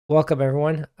Welcome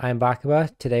everyone, I'm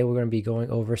Bakaba. Today we're going to be going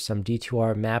over some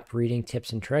D2R map reading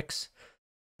tips and tricks.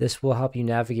 This will help you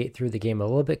navigate through the game a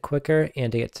little bit quicker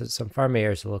and to get to some farm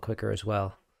areas a little quicker as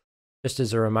well. Just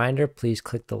as a reminder, please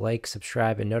click the like,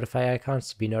 subscribe, and notify icons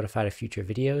to be notified of future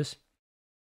videos.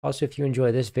 Also, if you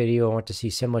enjoy this video and want to see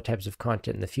similar types of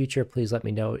content in the future, please let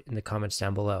me know in the comments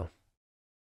down below.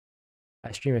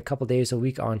 I stream a couple days a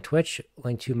week on Twitch.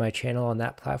 Link to my channel on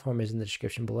that platform is in the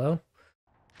description below.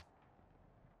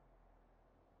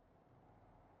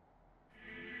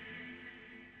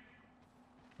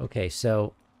 Okay,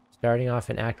 so starting off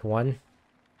in Act 1,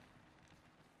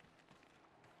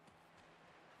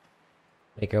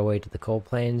 make our way to the coal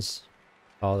plains,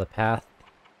 follow the path.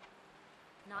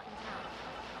 Not in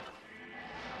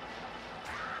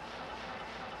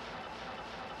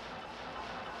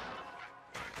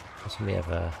town. So we have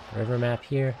a river map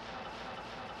here.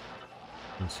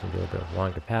 It's going to be a little bit of a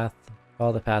longer path.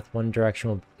 Follow the path. One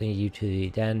direction will lead you to the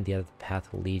den, the other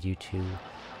path will lead you to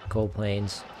coal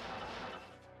plains.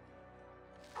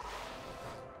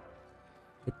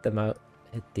 Hit them out,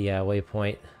 hit the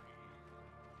waypoint.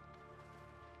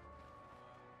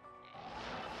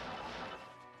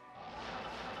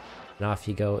 And off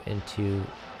you go into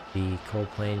the coal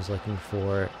plains looking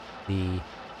for the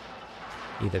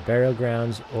either burial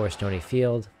grounds or stony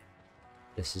field.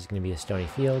 This is going to be a stony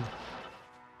field.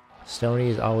 Stony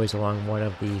is always along one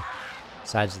of the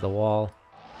sides of the wall.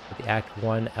 With the Act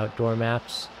 1 outdoor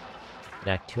maps and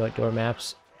Act 2 outdoor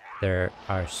maps,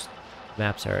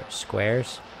 maps are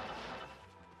squares.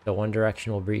 So one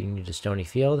direction will bring you to stony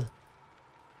field.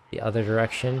 The other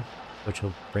direction, which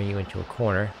will bring you into a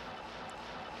corner,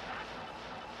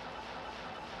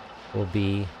 will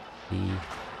be the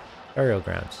burial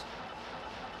grounds.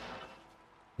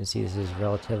 You can see this is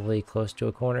relatively close to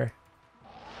a corner.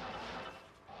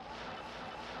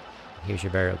 Here's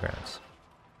your burial grounds.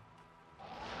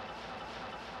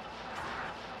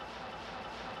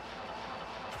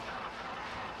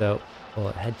 So we'll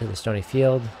head to the stony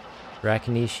field.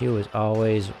 Rakinishu is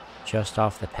always just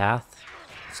off the path.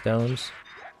 Stones.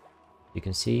 You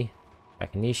can see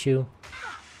Rakinishu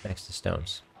next to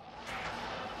stones.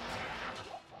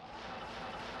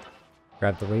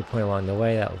 Grab the waypoint along the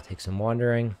way, that will take some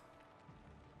wandering.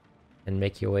 And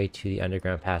make your way to the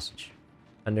underground passage.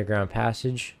 Underground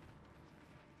passage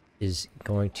is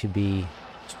going to be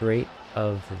straight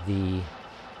of the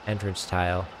entrance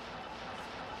tile.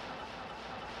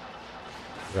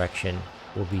 Direction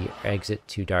will be exit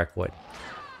to Darkwood.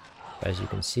 As you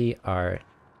can see, our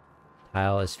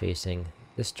tile is facing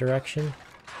this direction.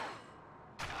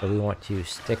 So we want to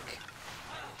stick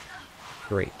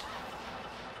straight.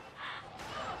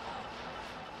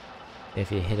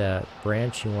 If you hit a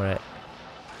branch, you want to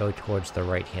go towards the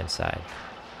right hand side.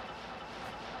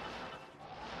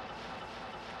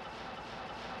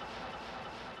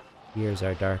 Here's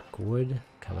our dark wood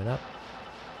coming up.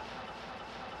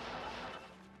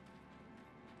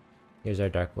 Here's our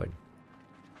dark wood.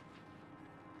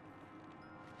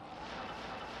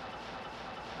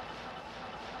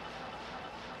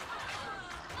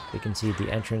 You can see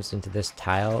the entrance into this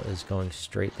tile is going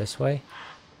straight this way.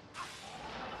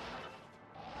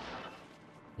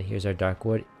 And here's our dark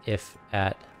wood. If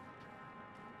at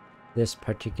this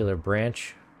particular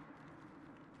branch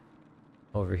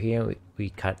over here we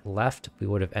cut left, we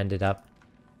would have ended up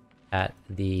at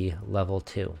the level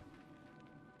 2.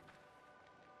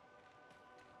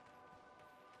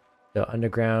 So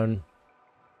underground,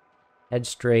 head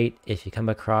straight. If you come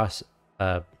across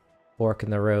a fork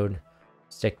in the road,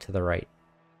 stick to the right.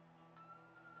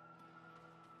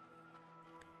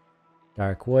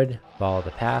 Dark wood, follow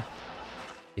the path.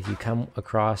 If you come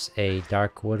across a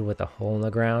dark wood with a hole in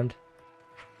the ground,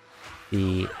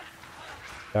 the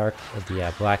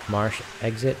black marsh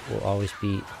exit will always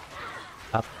be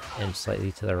up and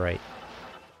slightly to the right.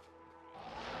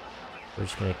 We're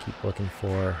just going to keep looking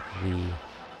for the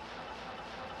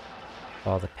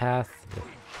follow the path. You'll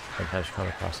sometimes come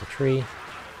across a tree.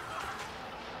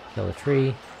 Kill the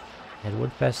tree. Head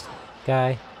Woodfest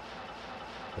guy.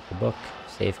 Get the book.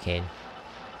 Save cane.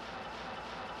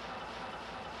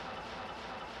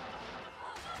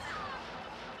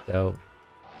 So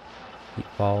keep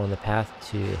following the path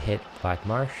to hit Black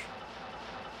Marsh.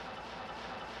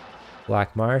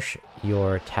 Black Marsh,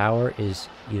 your tower is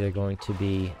either going to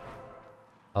be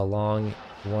along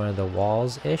one of the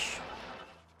walls-ish.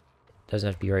 Doesn't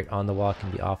have to be right on the wall, it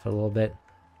can be off a little bit.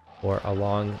 Or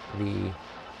along the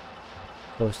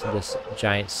close to this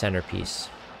giant centerpiece.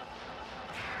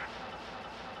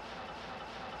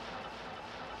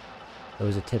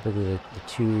 Those are typically the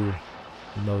two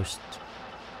most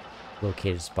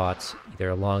located spots either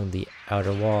along the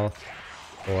outer wall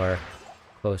or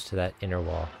close to that inner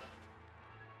wall.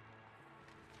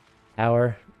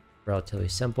 Tower, relatively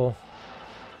simple.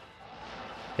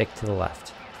 Stick to the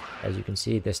left. As you can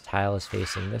see, this tile is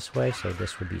facing this way, so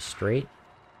this would be straight.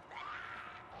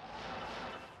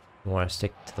 You want to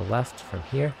stick to the left from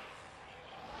here.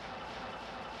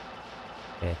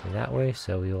 Anything that way,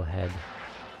 so we will head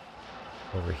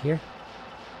over here.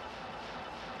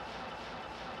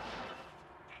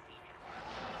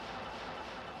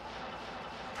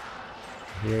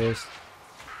 Here is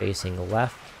facing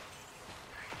left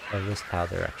of this tile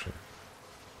direction.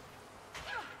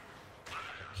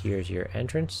 Here's your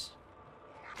entrance.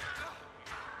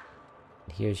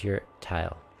 Here's your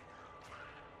tile.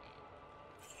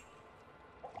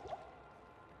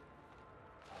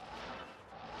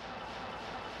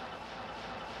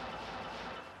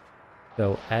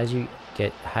 So as you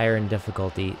get higher in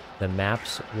difficulty, the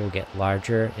maps will get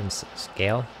larger in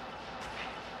scale.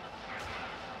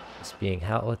 This being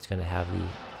hell, it's going to have the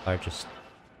largest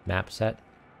map set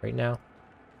right now.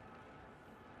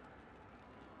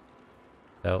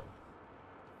 So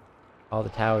all the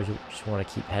towers, you just want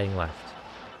to keep heading left.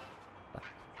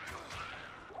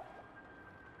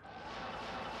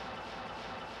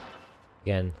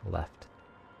 Again, left.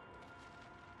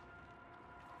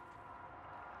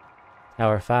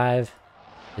 Tower 5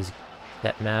 is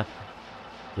that map.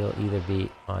 You'll either be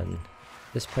on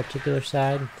this particular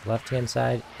side, the left-hand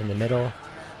side, in the middle,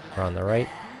 or on the right.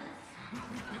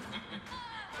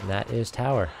 And that is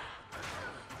tower.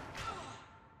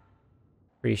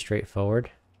 Pretty straightforward.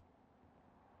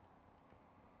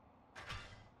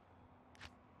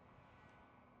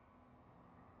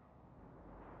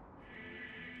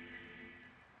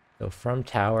 So from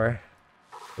tower,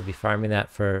 we'll be farming that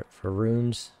for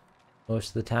runes most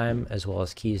of the time, as well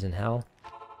as keys in hell.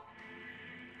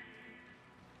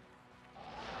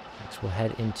 Next we'll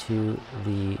head into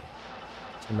the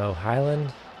Timo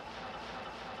Highland.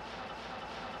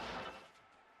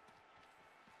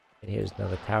 And here's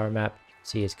another tower map. You can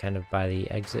see it's kind of by the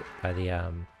exit, by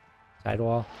the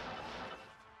sidewall.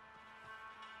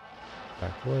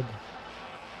 Dark wood.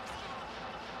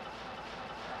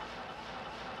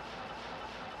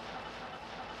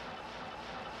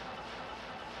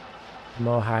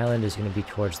 Mo Highland is going to be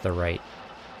towards the right.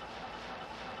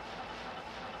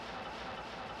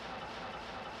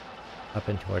 Up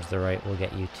and towards the right will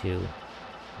get you to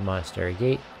the Monastery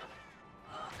Gate.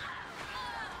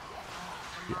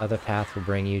 The other path will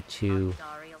bring you to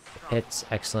the Pits,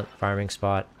 excellent farming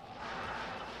spot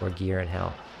for gear and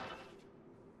hell.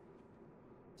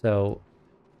 So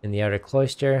in the Outer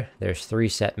Cloister, there's 3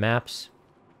 set maps.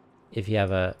 If you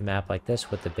have a map like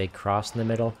this with the big cross in the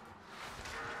middle,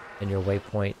 and your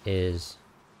waypoint is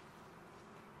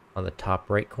on the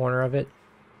top right corner of it,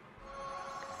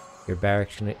 your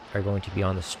barracks are going to be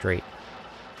on the straight.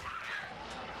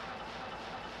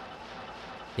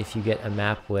 If you get a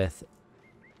map with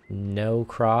no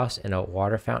cross and a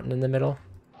water fountain in the middle,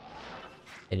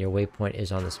 and your waypoint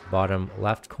is on this bottom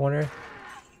left corner,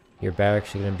 your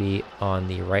barracks are going to be on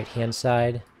the right hand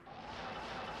side,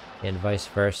 and vice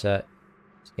versa.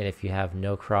 And if you have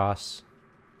no cross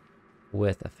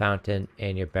with a fountain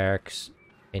and your barracks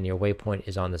and your waypoint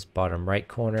is on this bottom right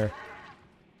corner,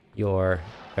 your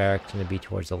barracks is going to be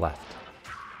towards the left.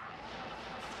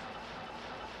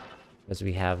 As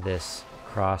we have this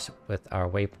cross with our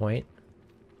waypoint,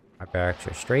 our barracks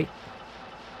are straight,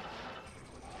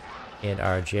 and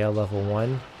our jail level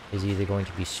 1 is either going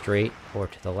to be straight or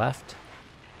to the left.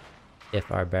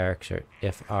 If our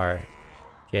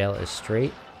jail is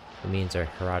straight, it means our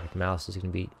Herodic Malice is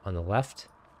going to be on the left.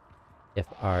 If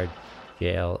our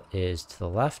jail is to the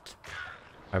left,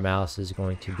 our Malice is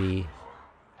going to be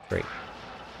straight.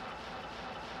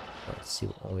 Let's see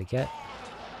what we get.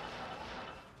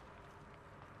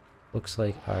 Looks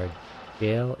like our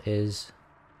jail is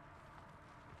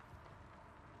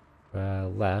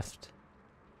left.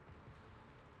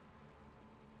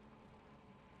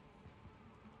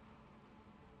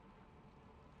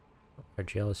 Our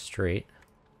jail is straight.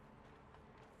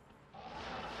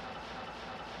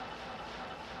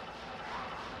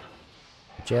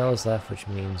 The jail is left, which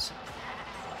means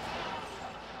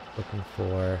looking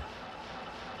for,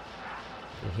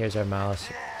 and here's our mouse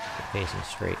facing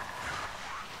straight.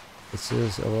 This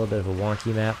is a little bit of a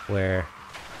wonky map where it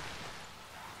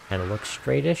kind of looks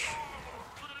straightish.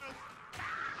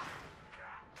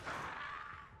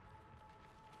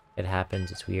 It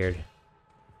happens, it's weird.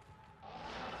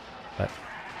 But you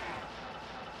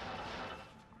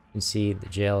can see the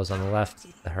jail is on the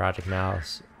left, the Herodic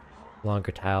Malice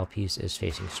longer tile piece is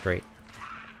facing straight.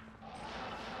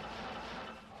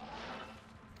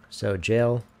 So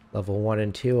jail level 1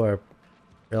 and 2 are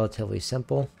relatively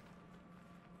simple.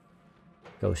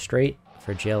 Go straight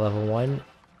for jail level 1.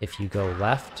 If you go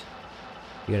left,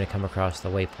 you're going to come across the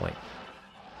waypoint.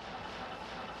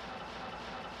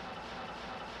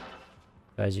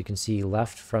 As you can see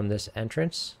left from this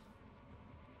entrance,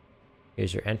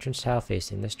 here's your entrance tile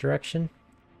facing this direction.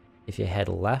 If you head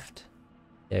left,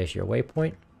 there's your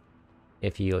waypoint.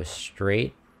 If you go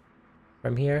straight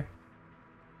from here,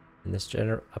 and this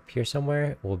up here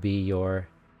somewhere will be your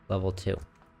level 2.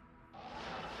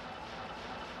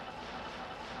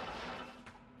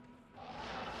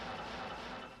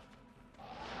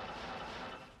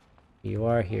 Here you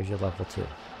are, here's your level 2. As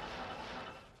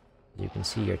you can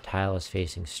see, your tile is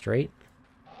facing straight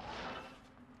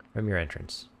from your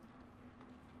entrance.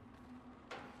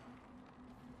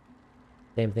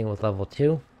 Same thing with level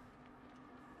 2.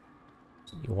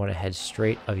 You want to head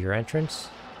straight of your entrance.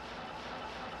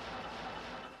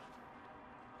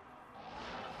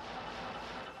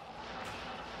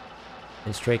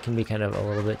 And straight can be kind of a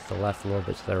little bit to the left, a little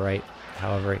bit to the right.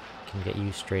 However, it can get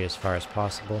you straight as far as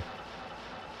possible.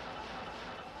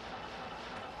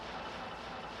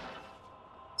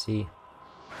 See?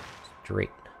 Straight.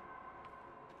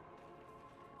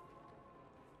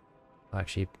 I'll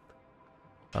actually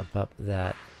bump up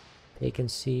that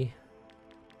vacancy.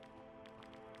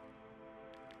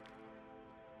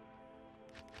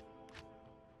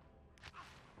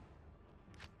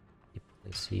 You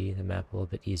can see the map a little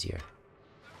bit easier.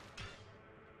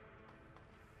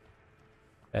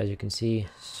 As you can see,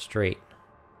 straight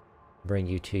bring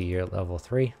you to your level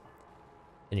 3.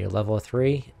 And your level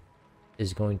 3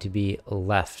 is going to be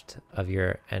left of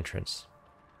your entrance.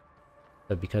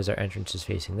 So because our entrance is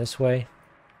facing this way,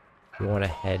 we want to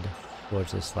head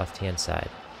towards this left-hand side.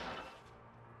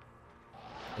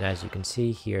 And as you can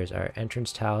see, here's our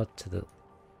entrance tile to the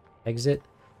exit,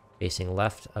 facing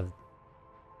left of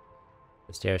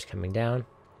the stairs coming down.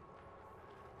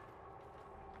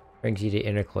 Brings you to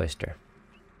Inner Cloister.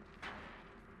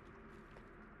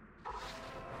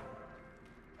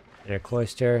 Inner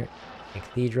Cloister and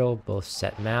Cathedral, both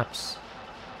set maps.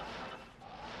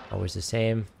 Always the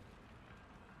same.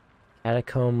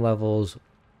 Catacomb levels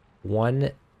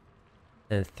 1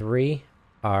 and 3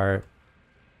 are,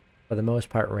 for the most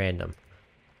part, random.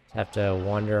 Just have to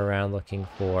wander around looking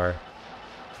for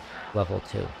level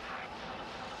 2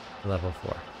 and level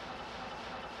 4.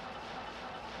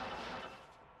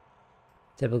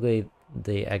 Typically,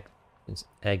 the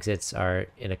exits are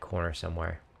in a corner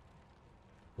somewhere.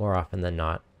 More often than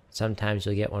not. Sometimes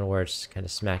you'll get one where it's kind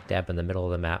of smack dab in the middle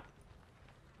of the map.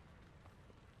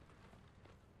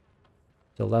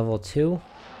 So level 2,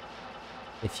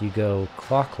 if you go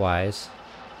clockwise,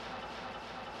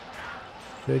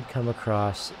 should come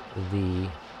across the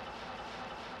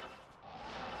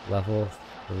level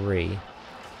 3.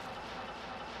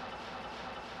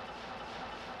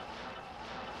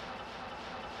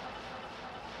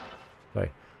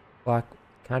 Sorry,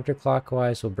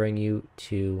 counterclockwise will bring you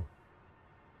to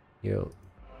your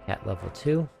cat level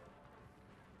 2.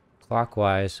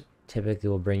 Clockwise typically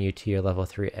will bring you to your level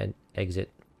 3 exit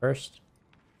first.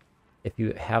 If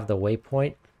you have the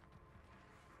waypoint,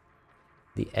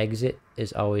 the exit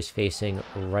is always facing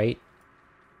right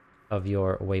of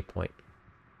your waypoint.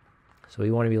 So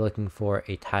we want to be looking for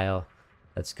a tile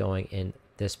that's going in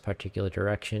this particular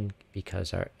direction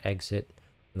because our exit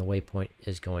and the waypoint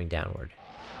is going downward.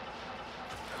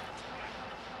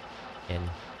 And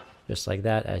just like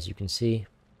that, as you can see,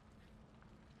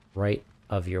 right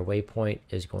of your waypoint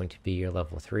is going to be your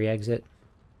level 3 exit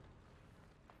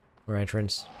or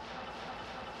entrance.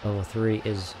 Level 3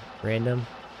 is random,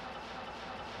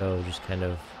 so just kind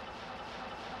of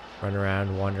run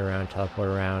around, wander around, teleport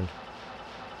around,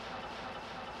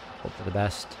 hope for the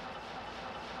best.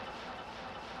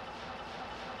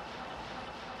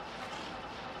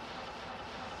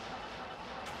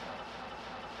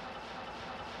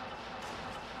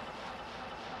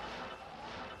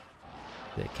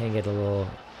 It can get a little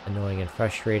annoying and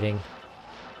frustrating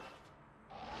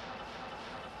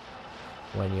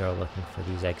when you're looking for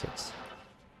these exits.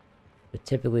 But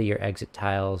typically your exit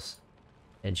tiles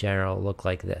in general look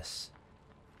like this.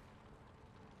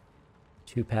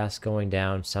 2 paths going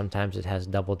down. Sometimes it has a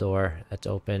double door that's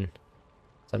open.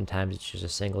 Sometimes it's just a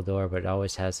single door, but it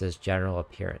always has this general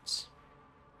appearance.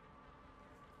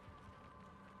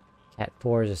 Cat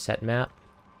 4 is a set map.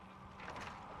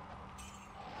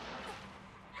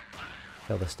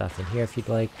 Fill the stuff in here if you'd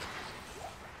like.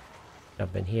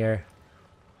 Jump in here.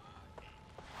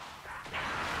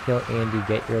 Kill Andy,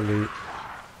 get your loot.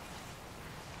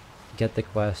 Get the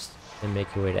quest, and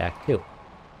make your way to Act 2.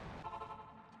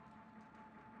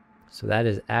 So that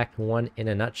is Act 1 in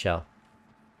a nutshell.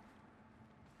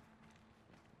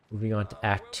 Moving on to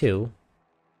Act 2.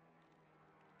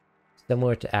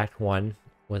 Similar to Act 1,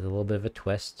 with a little bit of a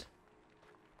twist.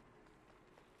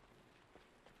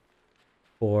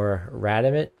 For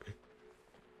Radamit,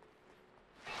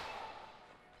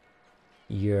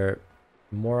 you're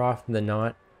more often than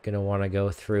not going to want to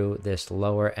go through this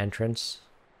lower entrance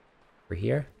over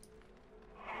here.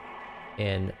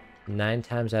 And 9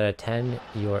 times out of 10,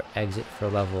 your exit for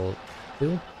level 2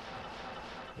 will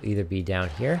either be down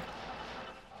here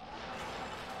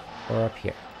or up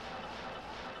here.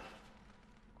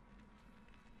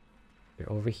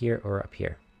 You're over here or up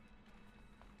here.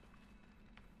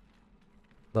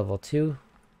 Level 2,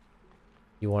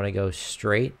 you want to go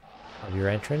straight of your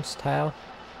entrance tile,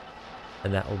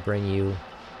 and that will bring you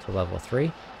to level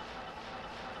 3.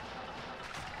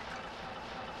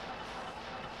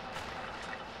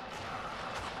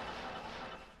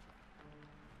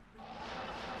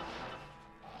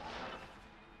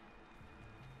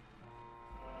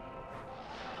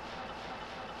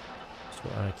 So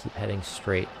I want to keep heading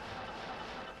straight.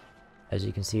 As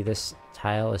you can see, this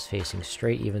tile is facing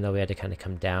straight, even though we had to kind of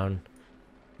come down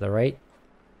to the right.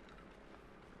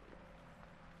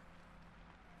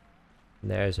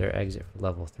 And there's our exit for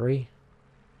level 3.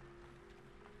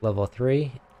 Level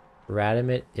 3,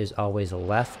 Radamit is always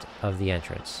left of the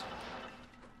entrance.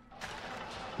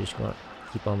 You just want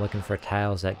to keep on looking for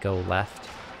tiles that go left,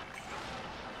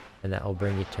 and that will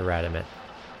bring you to Radamit.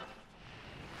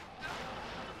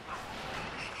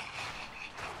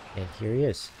 And here he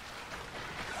is.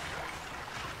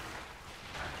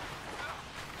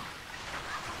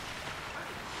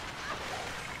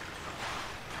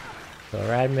 So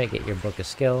Radamit, get your book of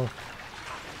skill.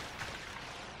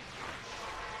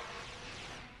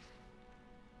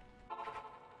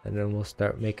 And then we'll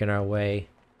start making our way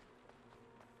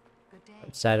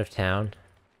outside of town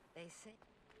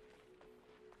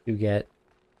to get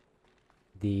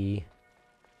the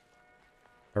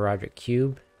Herodic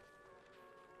Cube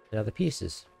and other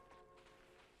pieces.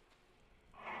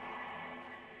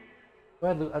 Go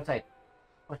ahead, Luke, outside.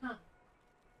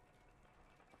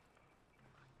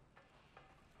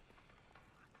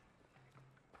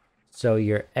 So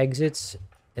your exits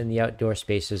in the outdoor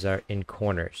spaces are in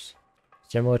corners.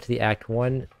 Similar to the Act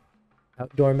 1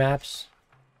 outdoor maps,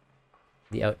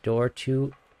 the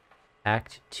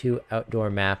Act 2 outdoor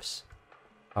maps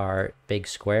are big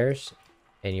squares,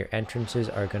 and your entrances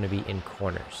are going to be in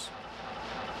corners.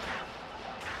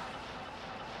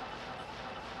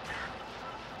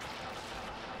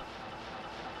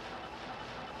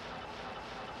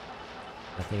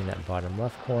 Nothing in that bottom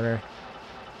left corner.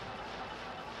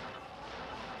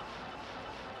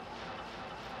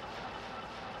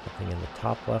 Nothing in the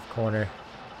top left corner.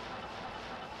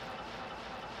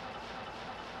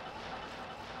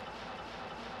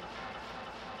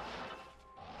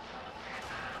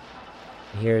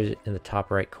 Here's in the top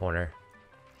right corner,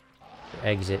 your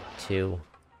exit to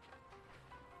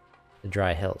the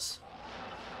Dry Hills.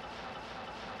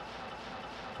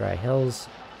 Dry Hills,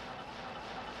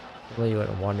 really you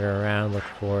want to wander around, look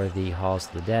for the Halls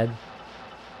of the Dead.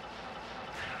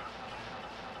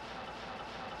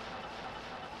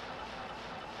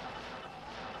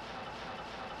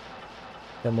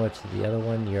 Similar to the other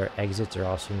one, your exits are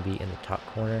also going to be in the top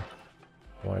corner.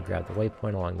 You want to grab the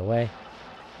waypoint along the way.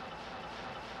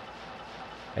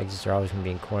 Exits are always going to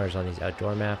be in corners on these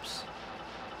outdoor maps.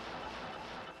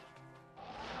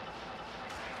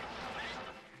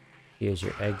 Here's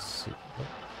your exit.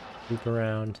 Loop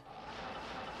around.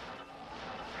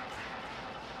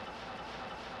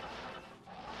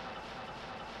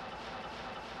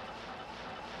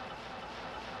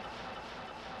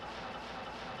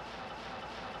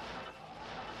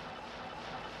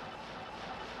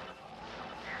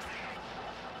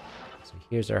 So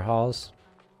here's our halls.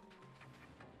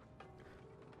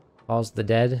 Halls of the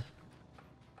Dead.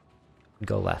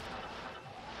 Go left.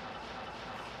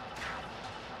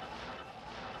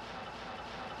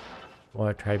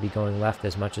 Want to try to be going left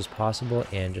as much as possible,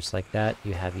 and just like that,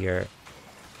 you have your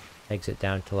exit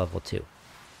down to level 2.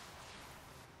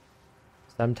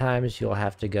 Sometimes you'll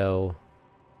have to go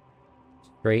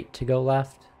straight to go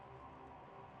left,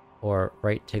 or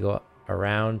right to go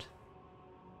around.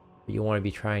 But you want to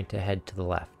be trying to head to the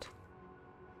left.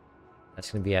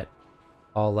 That's going to be at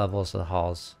all levels of the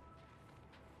halls.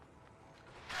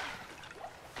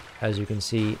 As you can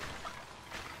see,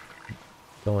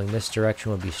 going this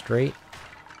direction will be straight,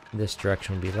 this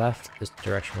direction will be left, this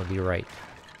direction will be right,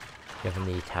 given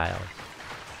the tiles.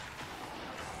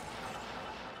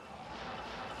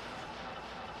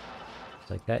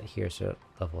 Just like that. Here's a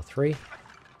level 3.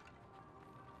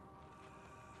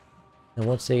 And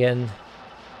once again,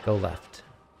 go left.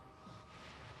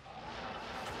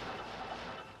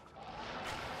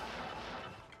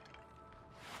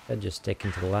 Then just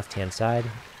sticking to the left-hand side,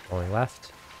 going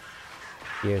left.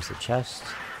 Here's the chest,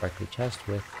 sparkly chest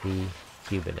with the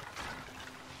cube in it.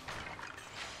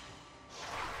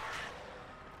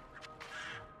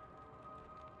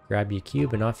 Grab your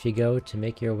cube and off you go to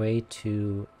make your way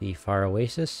to the far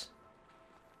oasis,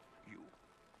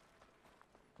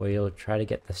 where you'll try to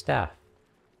get the staff.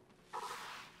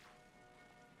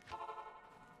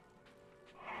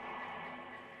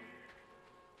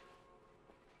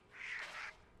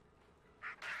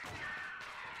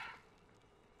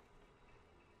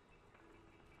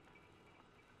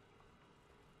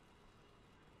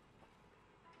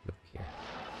 Over here.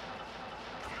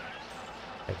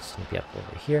 I can sneak you up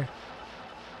over here.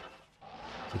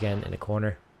 Again, in a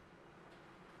corner.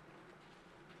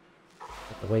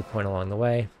 Put the waypoint along the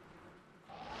way.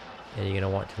 And you're going to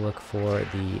want to look for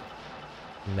the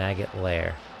maggot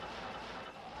lair,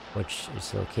 which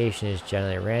its location is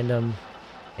generally random,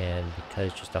 and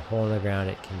because it's just a hole in the ground,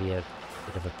 it can be a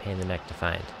bit of a pain in the neck to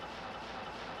find.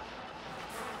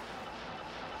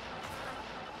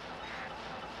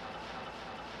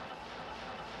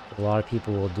 What a lot of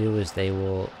people will do is they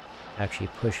will actually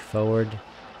push forward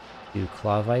to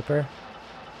Claw Viper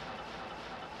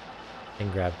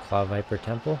and grab Claw Viper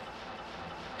Temple,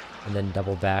 and then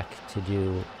double back to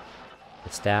do the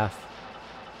staff.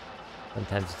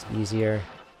 Sometimes it's easier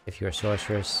if you're a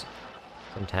sorceress.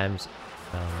 Sometimes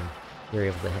you're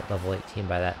able to hit level 18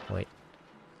 by that point.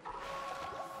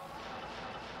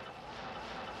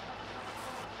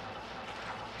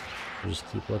 You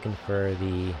just keep looking for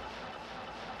the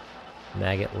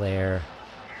maggot lair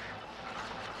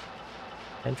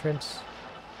entrance.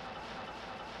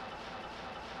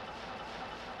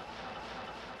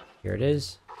 Here it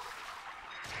is.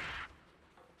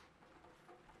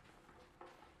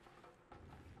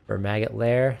 For maggot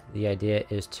lair, the idea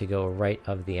is to go right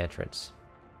of the entrance.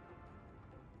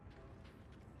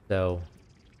 So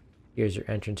here's your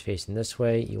entrance facing this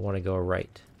way. You want to go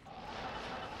right,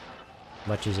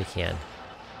 much as you can.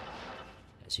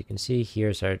 As you can see,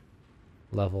 here's our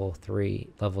level 2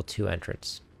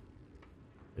 entrance.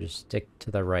 So just stick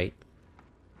to the right,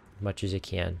 as much as you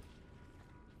can.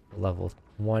 Level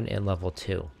 1 and level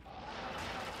 2.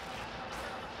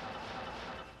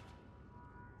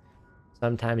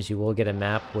 Sometimes you will get a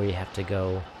map where you have to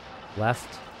go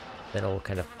left, then it will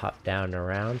kind of pop down and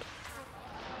around,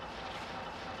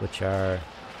 which are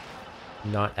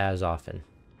not as often.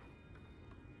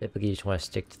 Typically you just want to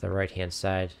stick to the right hand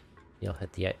side. You'll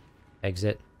hit the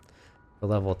exit. For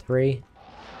level 3,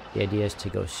 the idea is to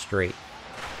go straight,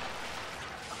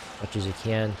 as much as you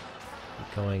can,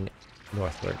 keep going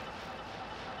northward.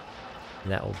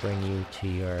 And that will bring you to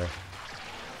your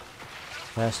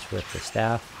quest with the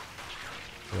staff.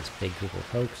 This big group of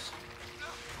folks.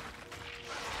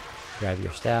 Grab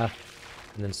your staff,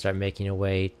 and then start making your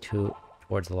way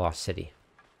towards the Lost City.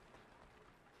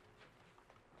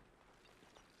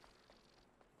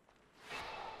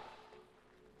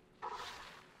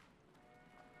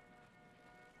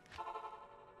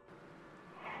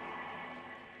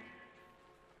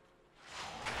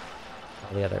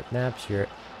 All the other maps, your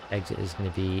exit is going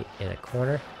to be in a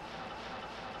corner.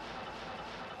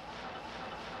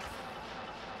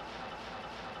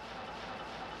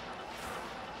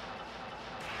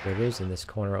 There it is, in this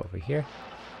corner over here.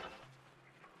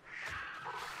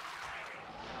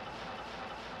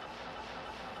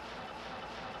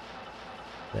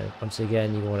 Then once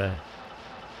again, you want to...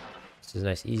 This is a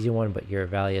nice easy one, but your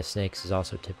Valley of Snakes is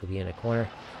also typically in a corner.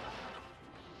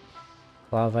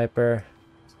 Claw Viper,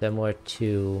 similar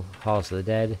to Halls of the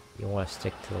Dead, you want to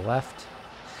stick to the left.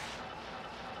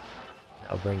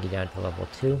 That'll bring you down to level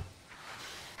 2.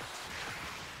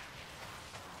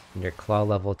 And your Claw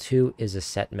level 2 is a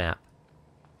set map.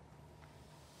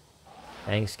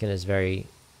 Angskin is very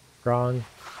strong,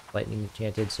 lightning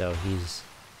enchanted, so he's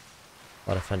a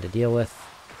lot of fun to deal with.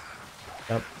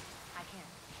 Jump,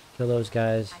 kill those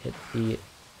guys, hit the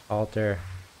altar,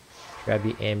 grab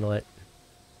the amulet,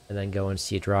 and then go and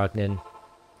see Drognin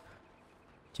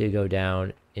to go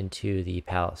down into the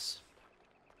palace.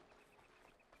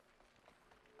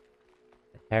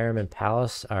 The harem and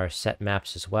palace are set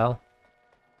maps as well.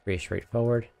 Pretty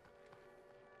straightforward.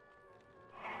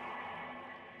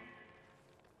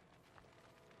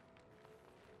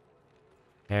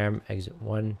 Harem, exit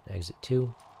 1, exit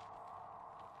 2.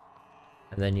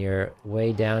 And then your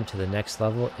way down to the next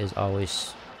level is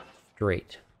always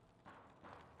straight.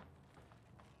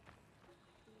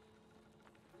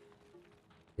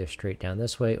 Either straight down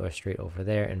this way or straight over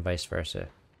there, and vice versa.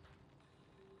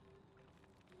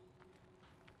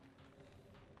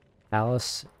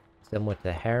 palace, similar to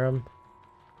the harem.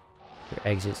 Your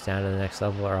exits down to the next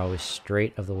level are always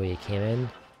straight of the way you came in.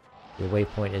 Your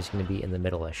waypoint is going to be in the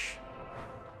middle-ish.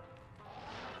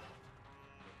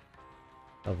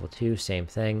 Level 2, same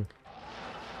thing.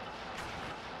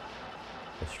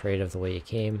 Go straight of the way you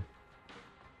came.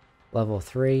 Level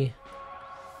 3,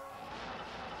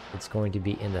 it's going to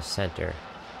be in the center.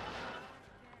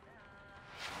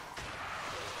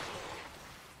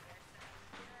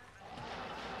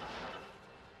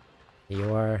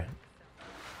 Your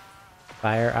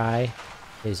fire eye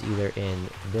is either in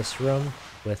this room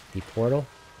with the portal,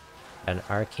 an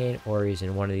arcane, or he's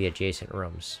in one of the adjacent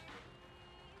rooms.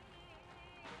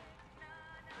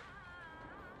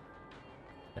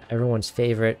 Everyone's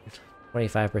favorite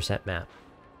 25% map.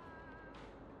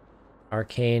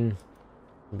 Arcane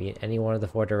can be in any one of the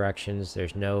 4 directions.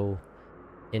 There's no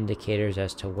indicators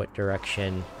as to what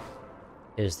direction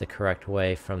is the correct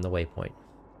way from the waypoint.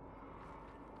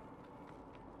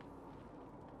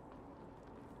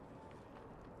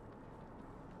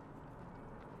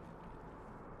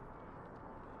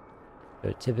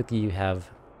 So typically you have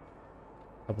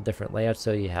a couple different layouts.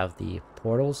 So you have the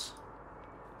portals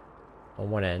on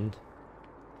one end.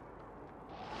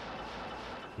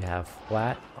 You have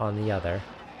flat on the other.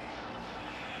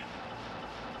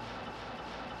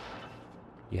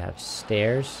 You have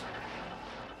stairs.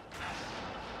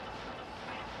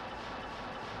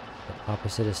 And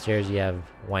opposite of stairs you have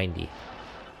windy.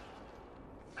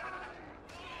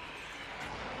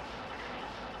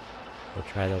 We'll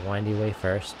try the windy way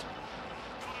first.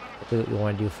 What you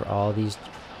want to do for all these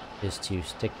is to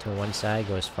stick to one side,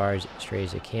 go as far as straight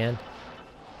as it can.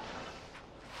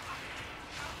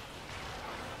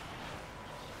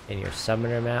 And your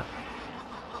summoner map,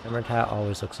 summoner tile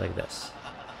always looks like this.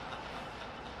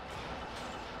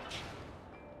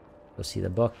 You'll see the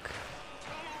book,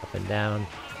 up and down.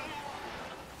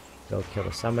 Go kill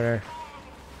the summoner.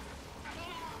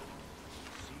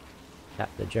 Tap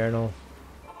the journal.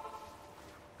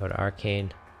 Go to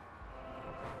arcane.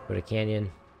 Go to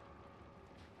canyon.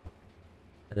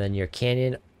 And then your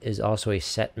canyon is also a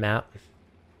set map.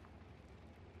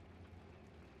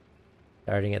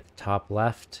 Starting at the top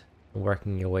left and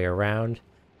working your way around.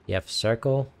 You have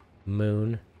circle,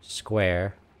 moon,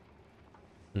 square.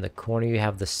 In the corner you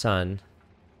have the sun.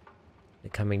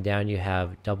 And coming down you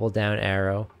have double down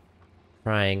arrow,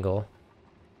 triangle,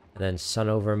 and then sun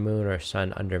over moon or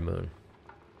sun under moon.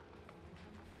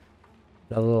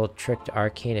 Another little trick to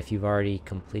arcane if you've already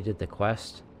completed the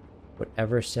quest.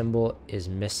 Whatever symbol is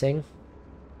missing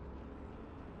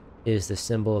is the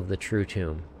symbol of the true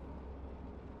tomb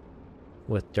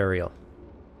with Duriel.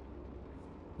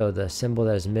 So the symbol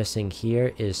that is missing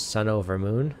here is sun over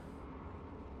moon.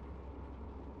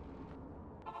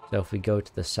 So if we go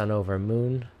to the sun over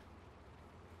moon,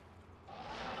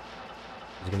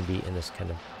 it's going to be in this kind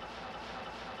of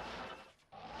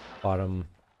bottom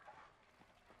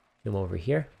tomb over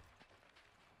here.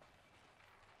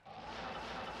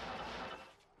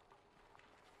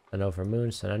 Sun over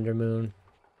moon, sun under moon.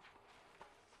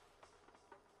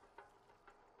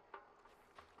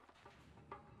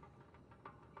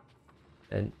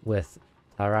 And with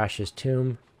Tarash's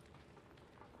tomb,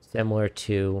 similar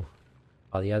to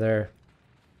all the other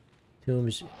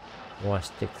tombs, you want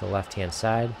to stick to the left-hand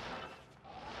side.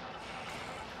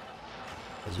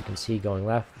 As you can see, going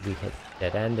left, we hit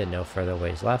dead end and no further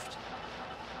ways left.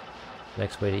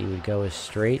 Next way that you would go is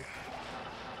straight,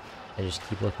 and just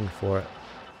keep looking for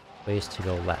ways to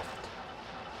go left.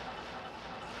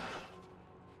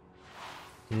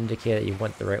 To indicate that you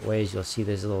went the right ways, you'll see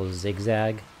this little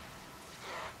zigzag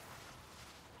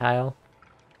tile.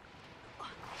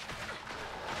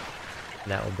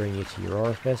 And that will bring you to your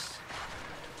orifice.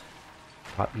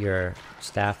 Pop your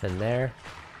staff in there.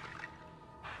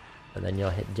 And then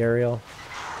you'll hit Duriel.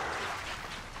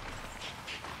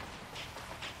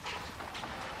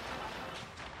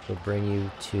 Will bring you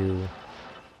to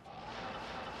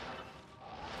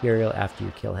Duriel after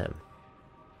you kill him.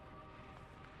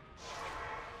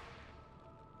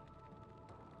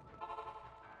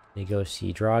 You go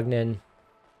see Drognin,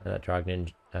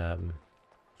 Jaren,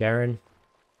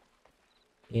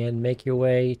 and make your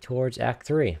way towards Act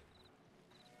 3.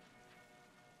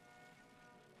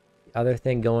 The other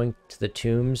thing going to the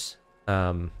tombs,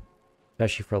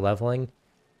 especially for leveling,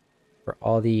 for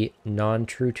all the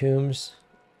non-true tombs,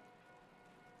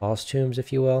 false tombs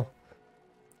if you will,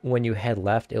 when you head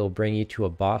left it will bring you to a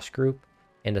boss group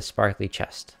and a sparkly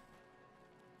chest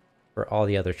for all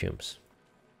the other tombs.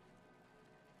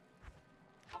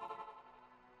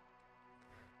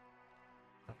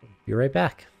 Be right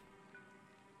back.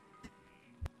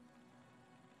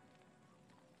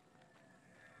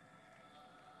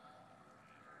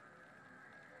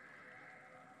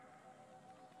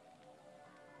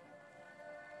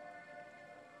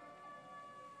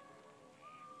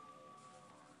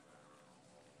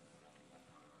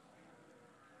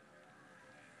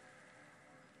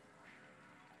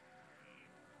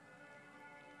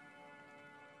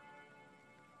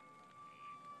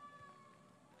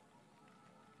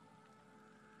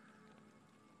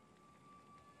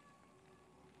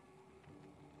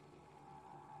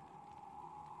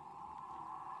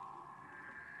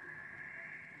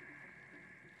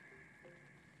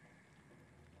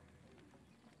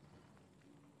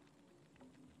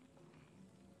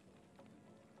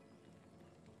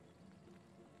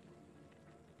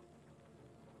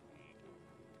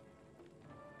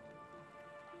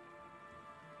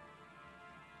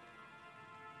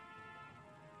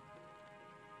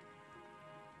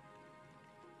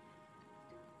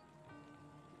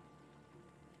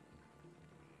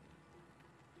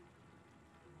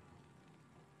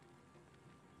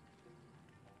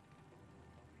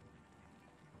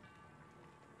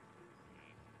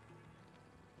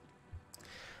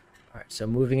 Alright, so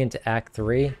moving into Act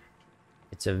 3,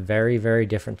 it's a very, very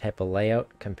different type of layout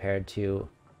compared to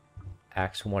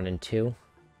Acts 1 and 2.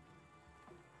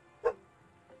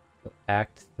 So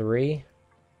Act 3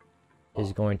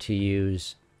 is going to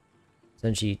use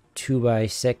essentially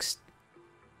 2x6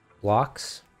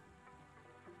 blocks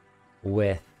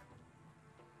with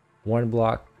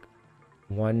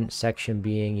one section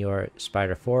being your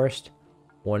spider forest,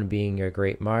 one being your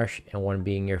great marsh, and one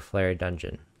being your flare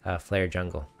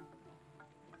jungle.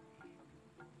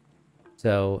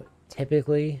 So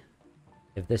typically,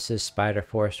 if this is spider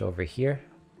forest over here,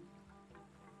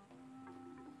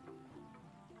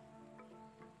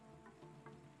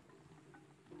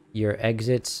 your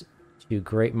exits to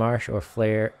great marsh or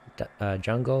flare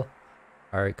jungle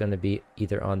are going to be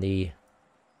either on the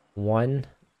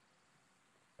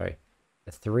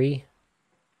 3,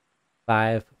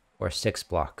 5, or 6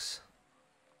 blocks.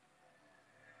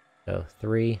 So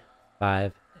 3,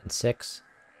 5, and 6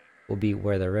 will be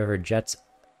where the river jets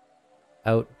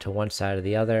out to one side or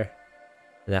the other,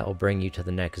 and that will bring you to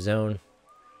the next zone.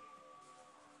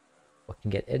 What can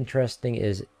get interesting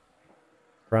is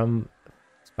from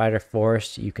Spider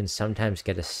Forest, you can sometimes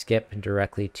get a skip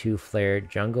directly to Flare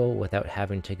Jungle without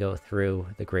having to go through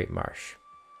the Great Marsh.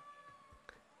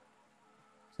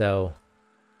 So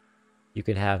you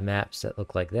can have maps that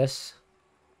look like this.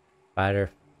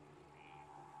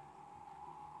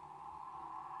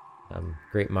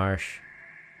 Great Marsh,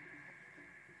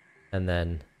 and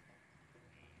then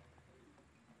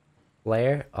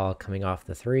Flare, all coming off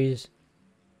the 3s.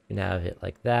 You can have it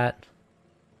like that.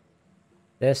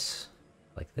 This,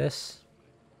 like this.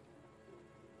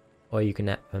 Or you can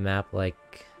have a map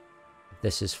like, if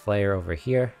this is Flare over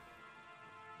here,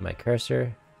 my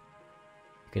cursor,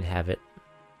 you can have it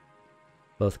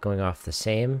both going off the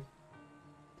same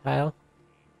tile.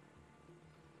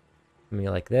 Coming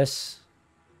like this,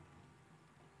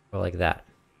 or like that.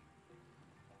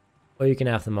 Or you can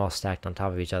have them all stacked on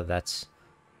top of each other. That's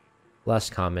less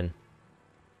common,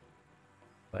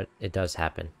 but it does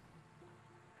happen.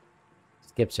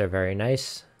 Skips are very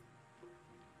nice.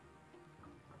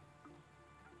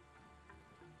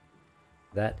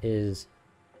 That is,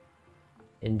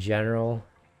 in general,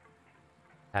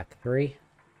 Act 3.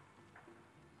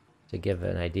 To give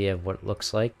an idea of what it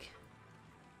looks like.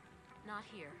 Not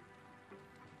here.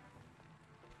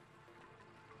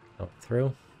 Go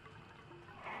through.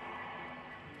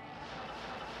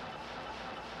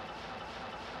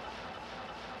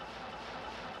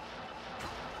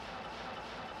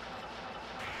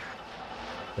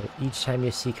 So each time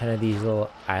you see kind of these little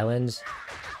islands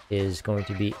is going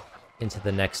to be into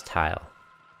the next tile.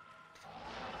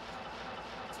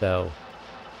 So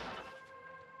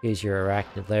here's your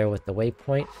arachnid lair with the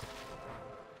waypoint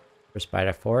for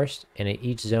Spider Forest, and in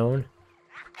each zone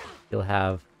you'll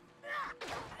have,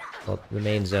 well, the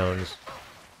main zones,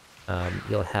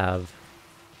 you'll have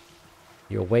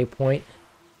your waypoint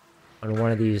on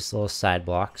one of these little side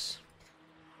blocks,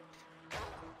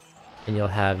 and you'll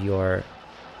have your,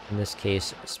 in this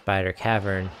case, Spider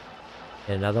Cavern,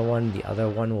 and another one. The other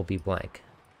one will be blank.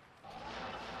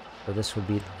 So this will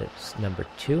be this number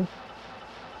 2.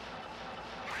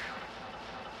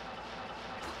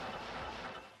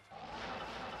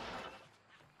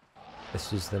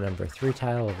 This is the number 3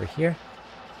 tile over here.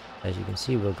 As you can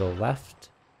see, we'll go left,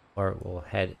 or we'll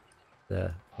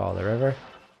follow the river.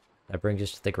 That brings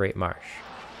us to the Great Marsh.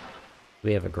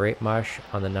 We have a Great Marsh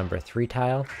on the number 3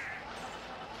 tile,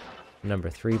 number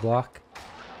 3 block.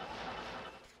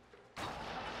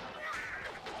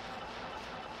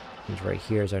 And right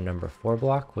here is our number 4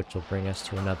 block, which will bring us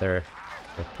to another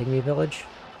pygmy village.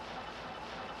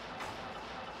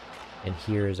 And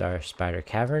here is our Spider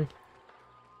Cavern.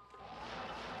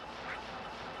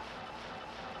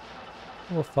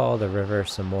 We'll follow the river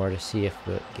some more to see if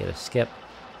we'll get a skip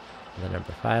on the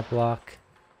number 5 block.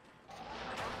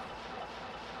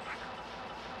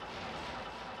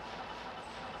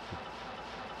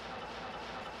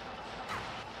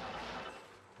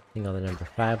 On the number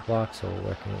 5 block, so we're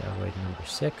working our way to number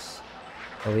 6.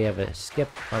 And we have a skip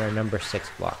on our number 6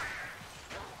 block.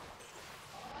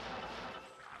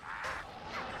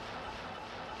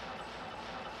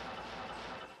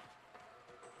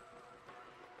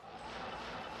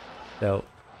 So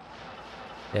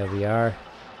there we are.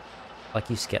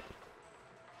 Lucky skip.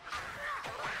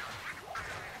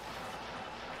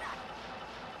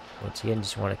 Once again,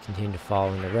 just want to continue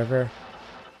following the river,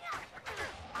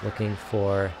 looking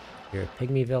for your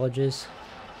pygmy villages,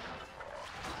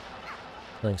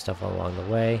 killing stuff along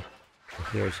the way. And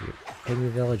here's your pygmy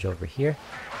village over here.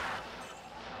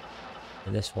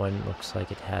 And this one looks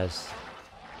like it has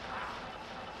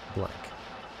blank.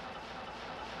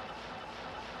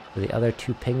 So the other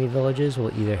two pygmy villages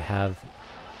will either have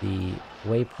the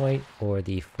waypoint or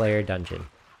the flare dungeon.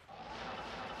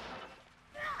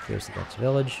 Here's the next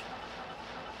village.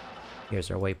 Here's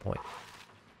our waypoint.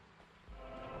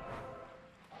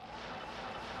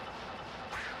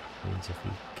 Means if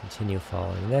we continue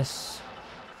following this,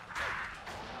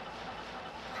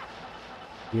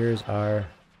 here's our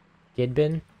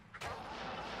Gidbin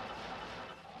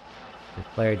and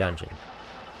flare dungeon.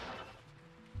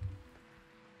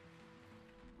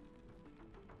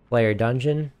 Flare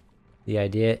dungeon, the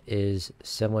idea is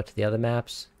similar to the other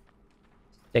maps.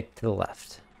 Stick to the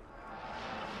left.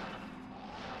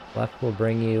 Left will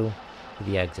bring you to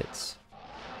the exits.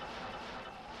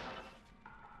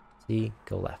 See,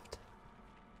 go left.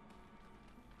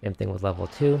 Same thing with level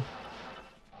 2.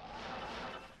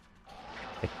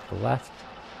 Stick to the left.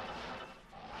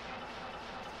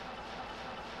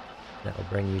 That will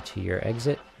bring you to your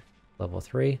exit. Level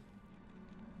 3.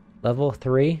 Level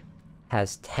 3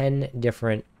 has 10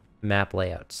 different map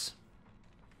layouts.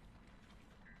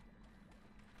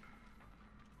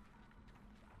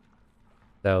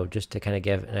 So just to kind of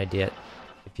give an idea,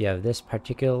 if you have this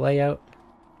particular layout,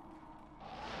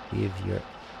 if you're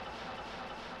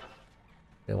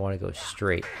going to want to go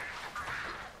straight.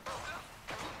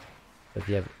 If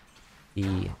you have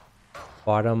the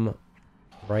bottom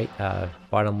right,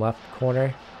 bottom left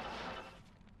corner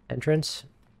entrance,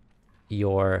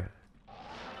 your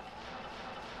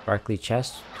sparkly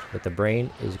chest with the brain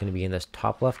is going to be in this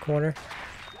top left corner.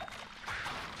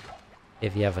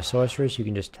 If you have a sorceress, you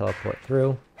can just teleport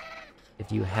through.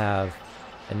 If you have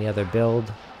any other build,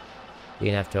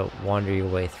 you're going to have to wander your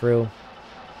way through.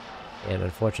 And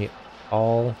unfortunately,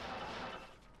 all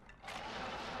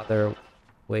other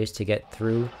ways to get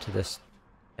through to this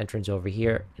entrance over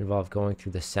here involve going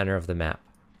through the center of the map,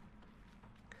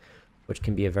 which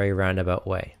can be a very roundabout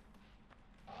way.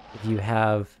 If you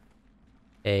have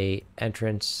a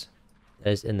entrance that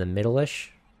is in the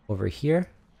middle-ish over here,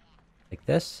 like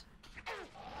this,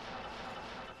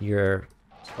 your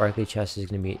sparkly chest is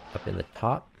going to be up in the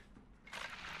top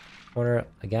corner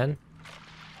again.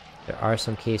 There are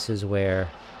some cases where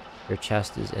your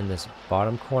chest is in this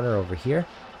bottom corner over here,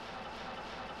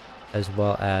 as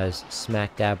well as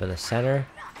smack dab in the center,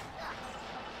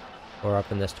 or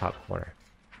up in this top corner.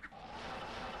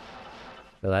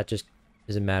 So that just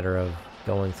is a matter of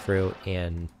going through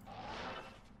and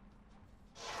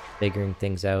figuring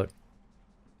things out,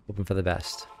 hoping for the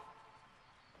best.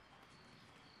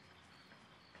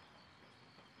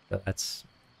 So that's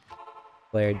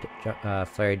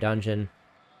Flare Dungeon.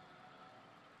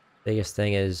 Biggest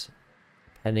thing is,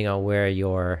 depending on where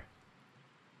your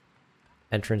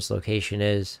entrance location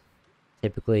is,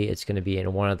 typically it's going to be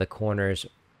in one of the corners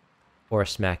or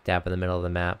smack dab in the middle of the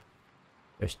map.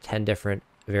 There's 10 different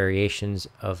variations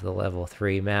of the level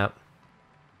 3 map.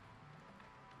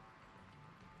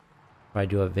 I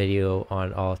do a video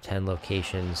on all 10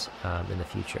 locations in the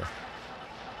future.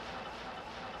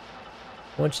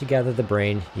 Once you gather the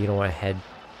brain, you're going to want to head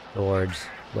towards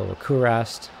Lower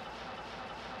Kurast.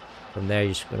 From there,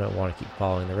 you're just going to want to keep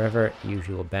following the river. It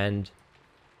usually will bend.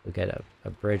 You'll get a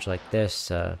bridge like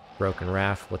this. A broken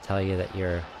raft will tell you that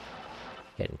you're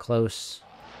getting close.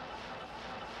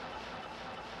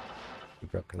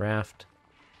 Broken raft.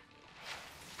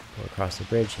 Go across the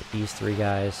bridge, hit these 3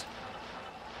 guys,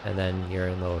 and then you're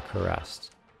in Lower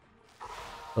Kurast.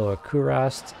 Lower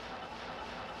Kurast,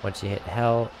 once you hit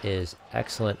Hell, is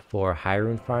excellent for high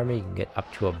rune farming. You can get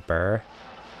up to a burr.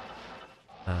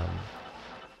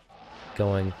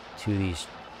 Going to these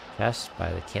chests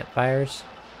by the campfires.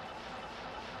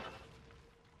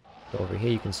 So over here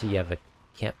you can see you have a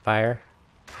campfire.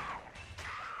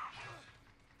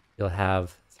 You'll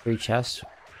have 3 chests,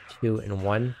 2 in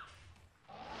one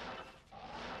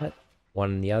hut,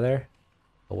 1 in the other,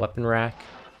 a weapon rack,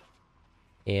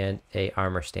 and a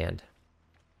armor stand.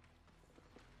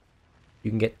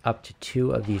 You can get up to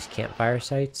 2 of these campfire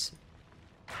sites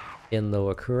in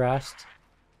Lower Kurast.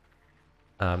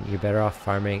 You're better off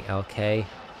farming LK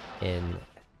in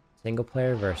single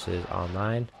player versus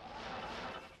online,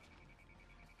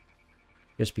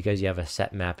 just because you have a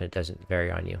set map and it doesn't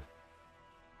vary on you.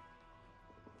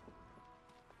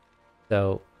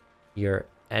 So your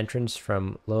entrance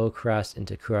from Lower Kurast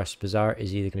into Kurast Bazaar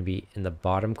is either going to be in the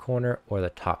bottom corner or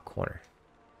the top corner.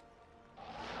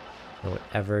 In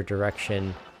whatever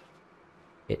direction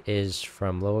it is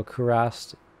from Lower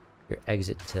Kurast, your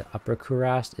exit to Upper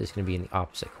Kurast is going to be in the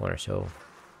opposite corner. So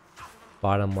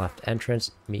bottom left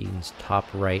entrance means top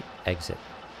right exit.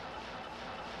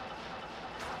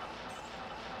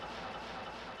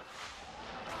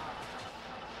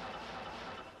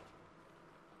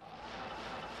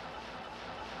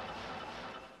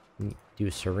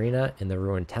 do Serena in the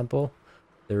Ruined Temple.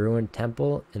 The Ruined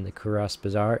Temple in the Kuras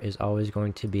Bazaar is always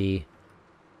going to be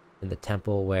in the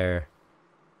temple where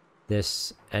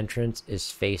this entrance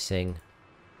is facing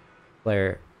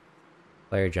Flare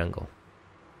Jungle,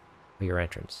 your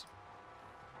entrance.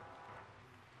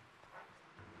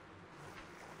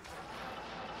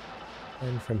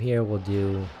 And from here we'll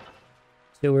do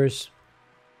sewers.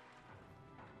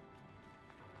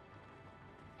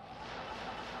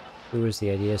 Sewers, the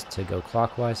idea is to go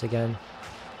clockwise again.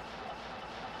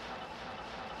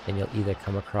 And you'll either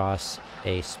come across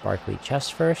a sparkly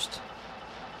chest first,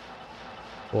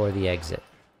 or the exit.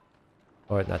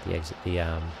 Or not the exit,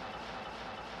 the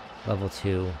level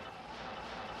 2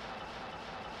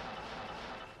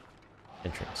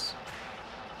 entrance.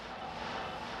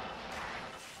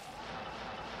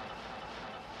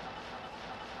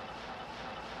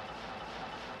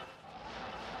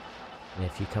 And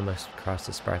if you come across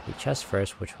the sparkly chest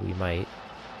first, which we might,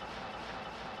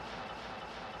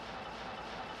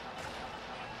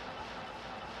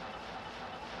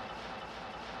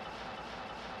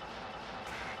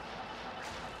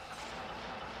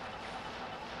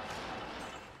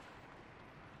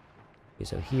 okay,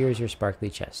 so here's your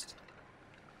sparkly chest.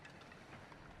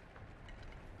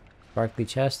 Sparkly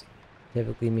chest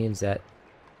typically means that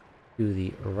to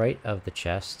the right of the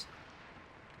chest,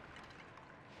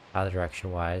 other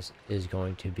direction wise, is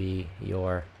going to be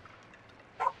your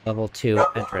level 2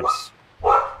 entrance.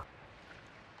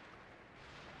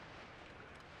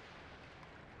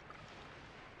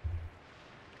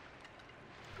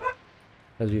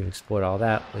 As we've explored all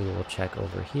that, we will check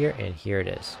over here, and here it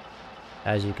is.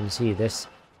 As you can see, this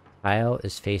tile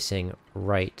is facing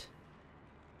right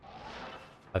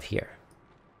of here.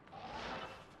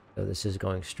 So this is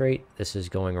going straight, this is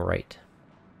going right.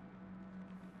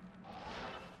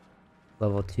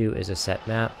 Level 2 is a set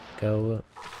map. Go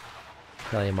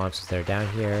kill any monsters that are down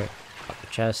here, pop the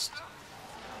chest,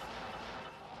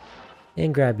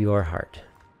 and grab your heart.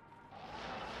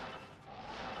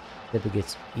 Typically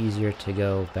it's easier to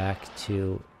go back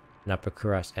to an Upper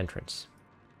Kurast entrance.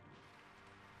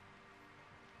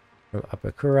 From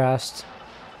Upper Kurast,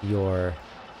 your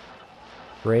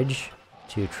bridge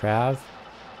to Trav,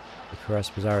 the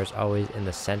Kurast Bazaar, is always in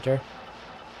the center.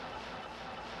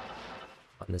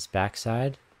 On this back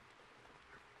side.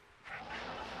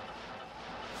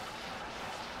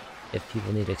 If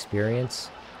people need experience,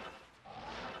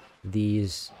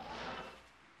 these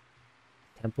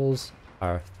temples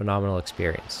are phenomenal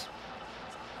experience.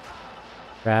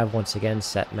 Trav, once again,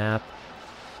 set map.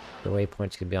 The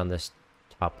waypoint's gonna be on this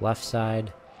top left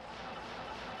side.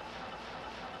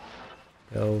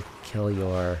 Go kill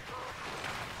your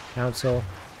council.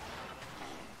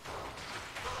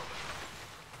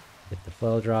 Hit the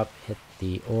flow drop, hit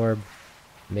the orb,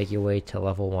 make your way to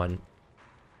level 1.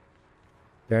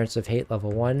 Variance of Hate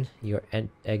level 1, your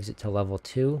exit to level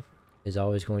 2 is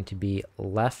always going to be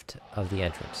left of the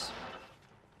entrance.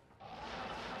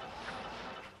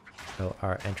 So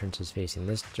our entrance is facing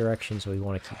this direction, so we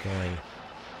want to keep going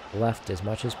left as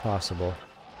much as possible.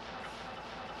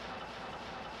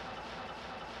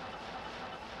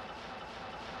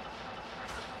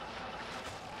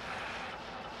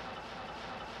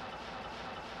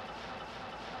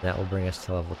 That will bring us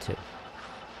to level 2.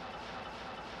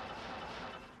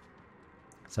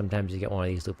 Sometimes you get one of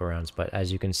these loop arounds, but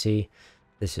as you can see,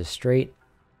 this is straight,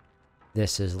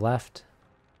 this is left,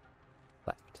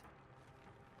 left.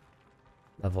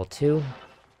 Level 2,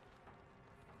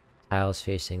 tiles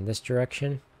facing this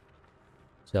direction.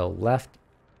 So left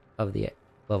of the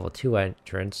level 2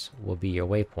 entrance will be your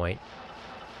waypoint.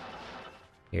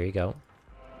 Here you go.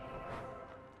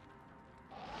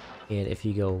 And if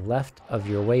you go left of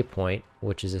your waypoint,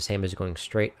 which is the same as going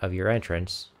straight of your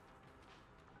entrance,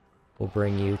 will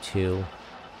bring you to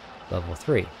level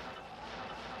 3.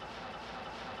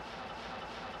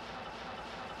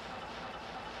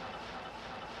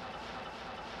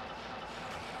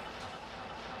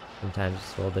 Sometimes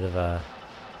it's a little bit of a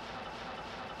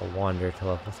wander to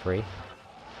level 3.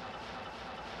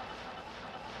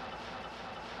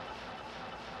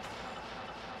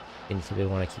 You typically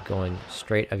want to keep going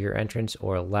straight of your entrance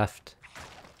or left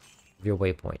of your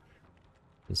waypoint.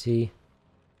 You can see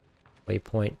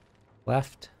waypoint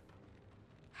left.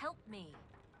 Help me.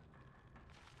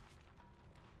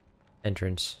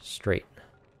 Entrance straight.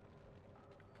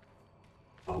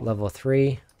 Level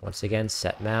 3, once again,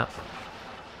 set map.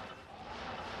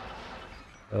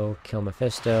 Go kill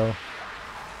Mephisto.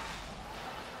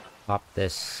 Pop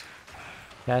this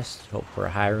chest. Hope for a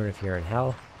high rune if you're in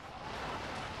hell.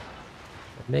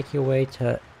 Make your way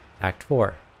to Act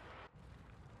 4.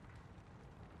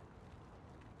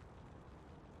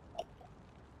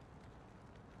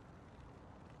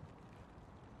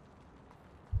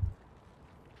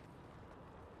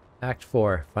 Act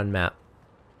 4, Fun Map.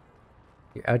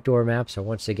 Your outdoor maps are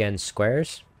once again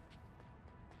squares.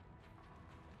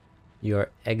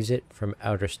 Your exit from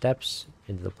outer steps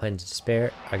into the Plains of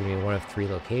Despair are going to be one of 3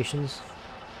 locations.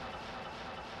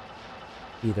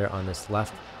 Either on this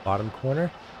left bottom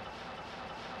corner,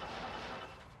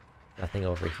 nothing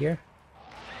over here.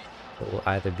 It will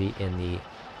either be in the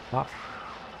top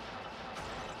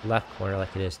left corner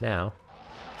like it is now,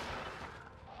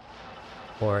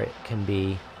 or it can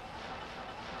be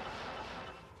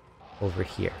over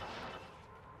here.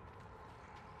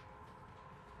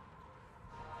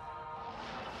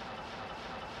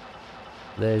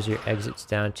 There's your exits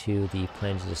down to the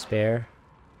Plains of Despair.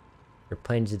 Your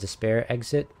Plains of Despair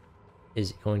exit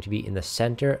is going to be in the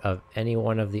center of any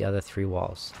one of the other 3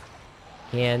 walls.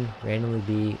 Can randomly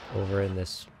be over in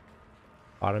this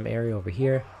bottom area over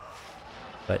here,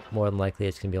 but more than likely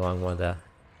it's going to be along one of the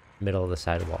middle of the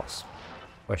side walls,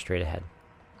 or straight ahead.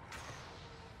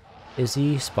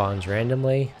 Izzy spawns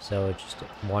randomly, so just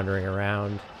wandering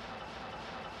around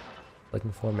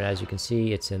looking for him, and as you can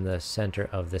see, it's in the center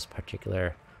of this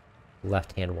particular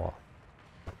left-hand wall.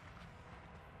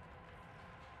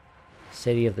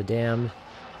 City of the Damned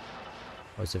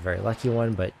was a very lucky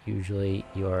one, but usually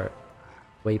your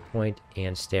waypoint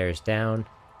and stairs down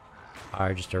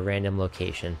are just a random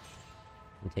location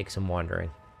and take some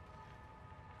wandering.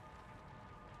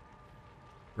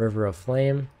 River of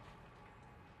Flame,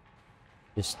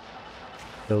 just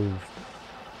go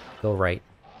right.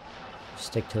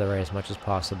 Stick to the right as much as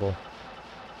possible,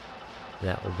 and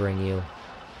that will bring you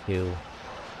to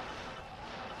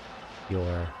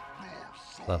your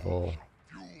level,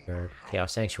 your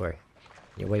Chaos Sanctuary,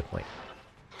 your waypoint.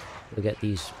 You'll get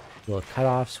these little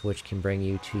cutoffs, which can bring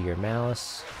you to your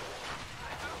Malice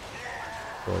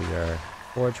or your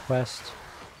Forge quest.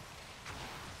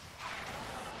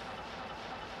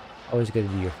 Always good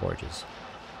to do your forges.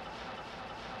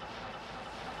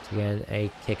 Again, A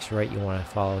kicks right, you want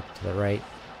to follow to the right.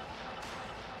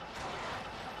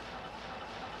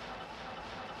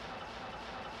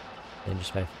 And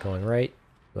just by going right,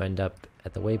 you end up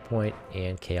at the waypoint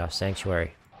and Chaos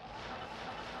Sanctuary.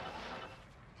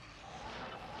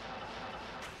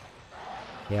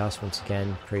 Chaos, once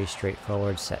again, pretty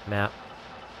straightforward set map.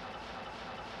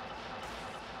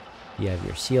 You have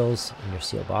your seals and your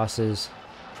seal bosses.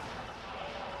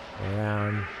 Go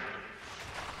around.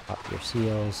 Pop your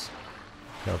seals,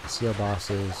 kill the seal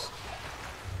bosses.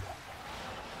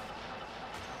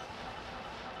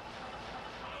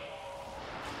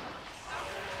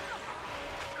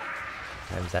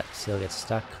 Sometimes that seal gets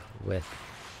stuck with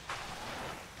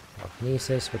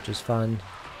telekinesis, which is fun.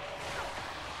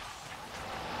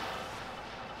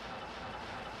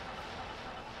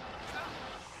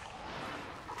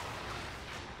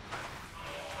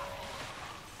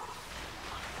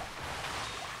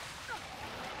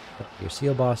 Your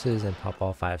seal bosses and pop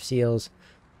all 5 seals.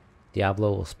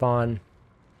 Diablo will spawn.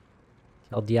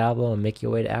 Kill Diablo and make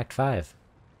your way to Act 5.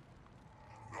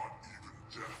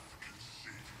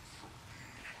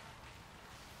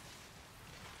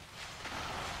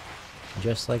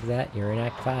 Just like that, you're in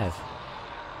Act 5.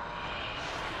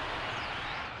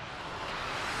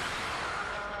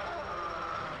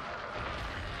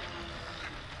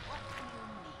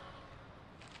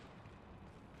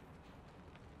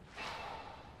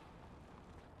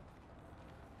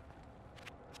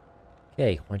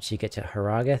 Okay, once you get to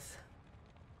Haragath,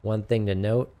 one thing to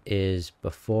note is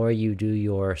before you do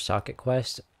your socket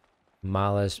quest,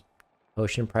 Mala's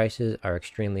potion prices are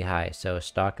extremely high, so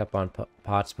stock up on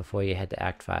pots before you head to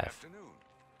Act 5.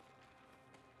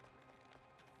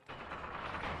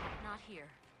 Not here.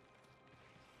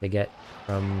 To get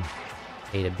from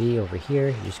A to B over here,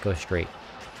 you just go straight.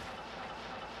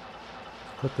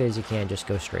 As quickly as you can, just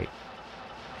go straight.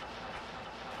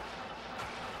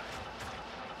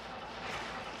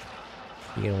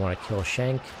 You're going to want to kill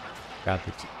Shank, grab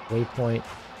the waypoint,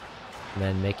 and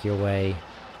then make your way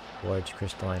towards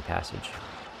Crystalline Passage.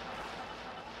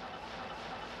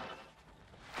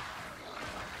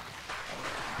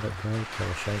 Okay,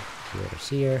 kill Shank, the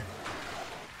Overseer.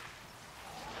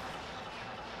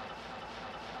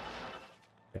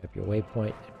 Grab your waypoint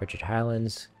at Richard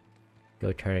Highlands,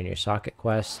 go turn in your socket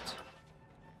quest.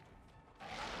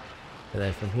 And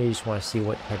then from here you just want to see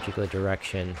what particular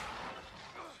direction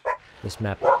this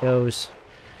map goes.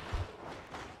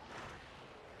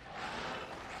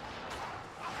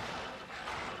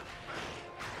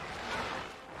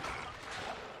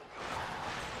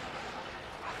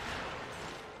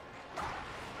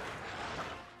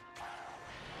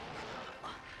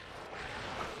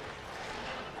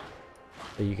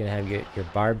 So you can have your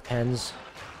barb pens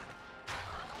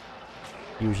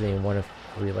usually in one of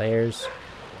 3 layers.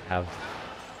 Have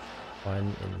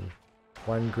one in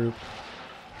one group,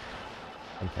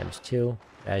 sometimes 2.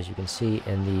 As you can see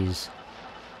in these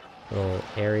little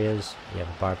areas, you have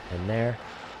a barb pin there.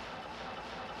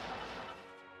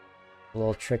 A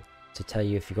little trick to tell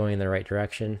you if you're going in the right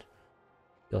direction.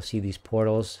 You'll see these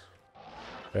portals.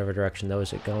 Whatever direction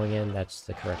those are going in, that's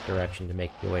the correct direction to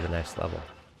make your way to the next level.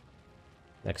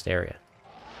 Next area.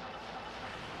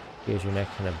 Here's your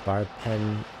next kind of barb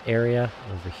pen area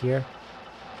over here.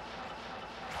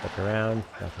 Look around,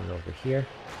 nothing over here.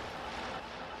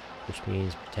 Which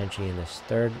means potentially in this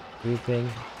third grouping,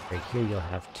 right here you'll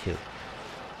have 2.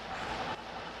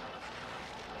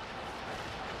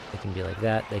 They can be like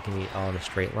that, they can be all in a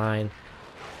straight line.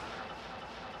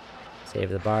 Save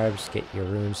the barbs, get your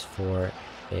runes for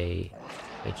a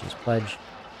Ancient's Pledge.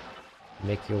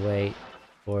 Make your way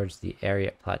towards the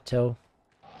area plateau.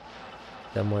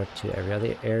 Similar to every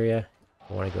other area,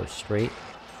 you want to go straight.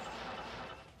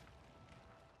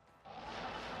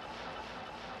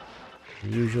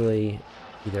 Usually,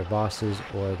 either bosses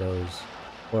or those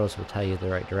portals will tell you the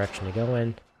right direction to go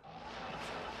in.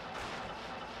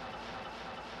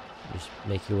 Just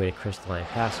make your way to Crystalline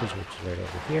Passage, which is right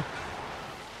over here.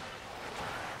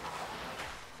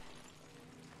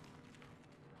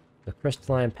 The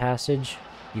Crystalline Passage,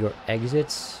 your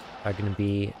exits are going to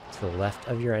be to the left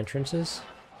of your entrances.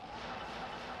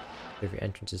 If your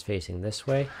entrance is facing this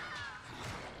way,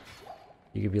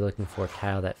 you could be looking for a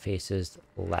tile that faces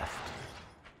left.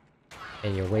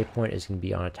 And your waypoint is going to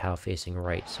be on a tile facing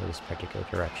right, so this particular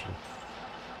direction.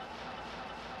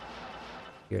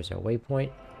 Here's our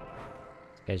waypoint.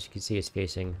 As you can see, it's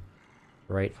facing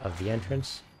right of the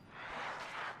entrance.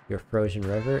 Your Frozen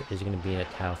River is going to be in a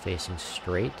tile facing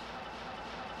straight.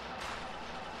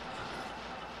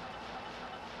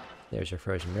 There's your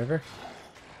Frozen River.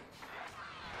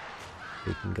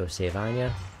 We can go save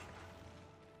Anya.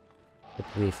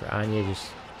 Typically for Anya,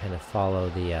 just kind of follow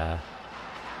the...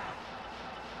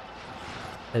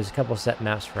 There's a couple set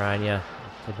maps for Anya.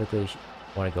 Typically, you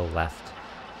want to go left.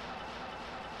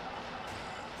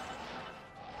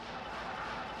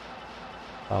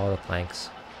 Follow the planks.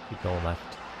 Keep going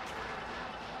left.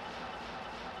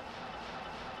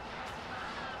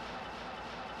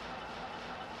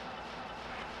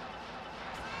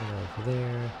 Over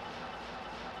there.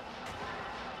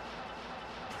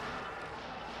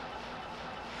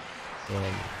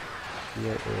 And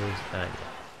here is Anya.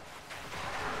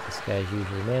 This guy's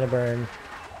usually mana burn,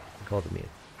 cold immune.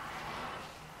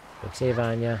 Go save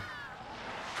Anya.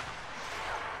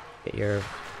 Get your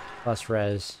plus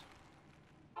res.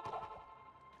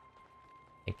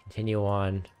 And continue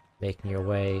on making your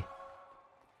way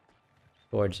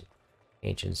towards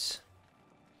Ancients.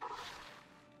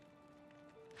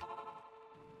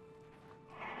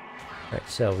 Alright,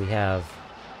 so we have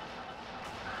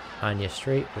Anya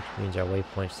straight, which means our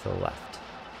waypoint's to the left.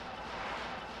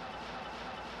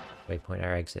 Waypoint,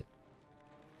 our exit.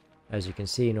 As you can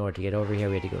see, in order to get over here,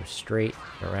 we had to go straight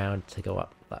around to go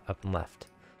up and left.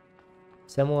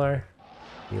 Similar,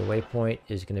 your waypoint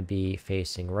is going to be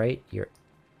facing right.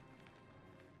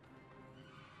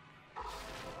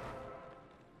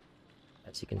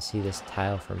 As you can see, this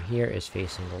tile from here is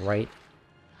facing right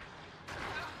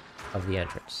of the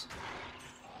entrance.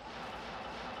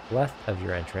 Left of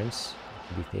your entrance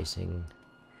will be facing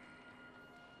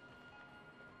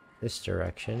this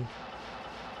direction.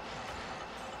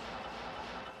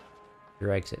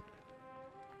 Your exit.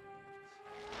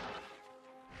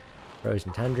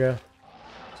 Frozen Tundra,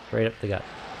 straight up the gut.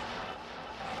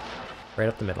 Right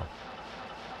up the middle.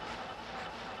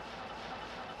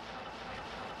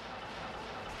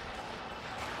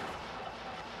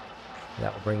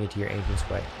 That will bring you to your Ancient's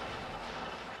Way.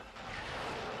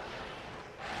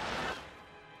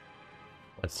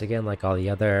 Once again, like all the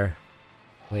other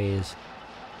ways,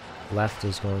 left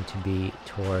is going to be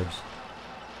towards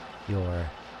your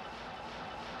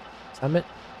summit,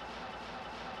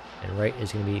 and right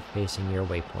is going to be facing your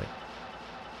waypoint.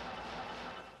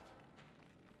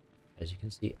 As you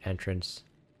can see, entrance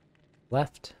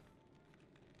left,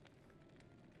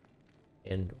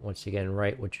 and once again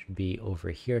right, which would be over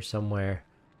here somewhere,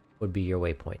 would be your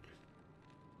waypoint.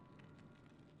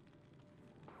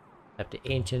 Up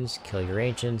to Ancients, kill your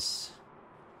Ancients,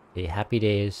 be happy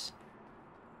days,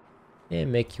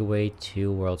 and make your way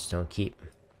to Worldstone Keep.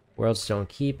 Worldstone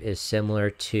Keep is similar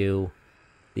to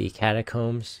the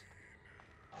Catacombs,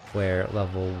 where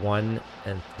level 1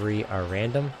 and 3 are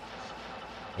random,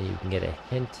 and you can get a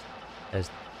hint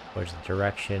as towards the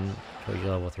direction towards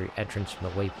your level 3 entrance from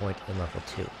the waypoint in level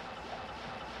 2.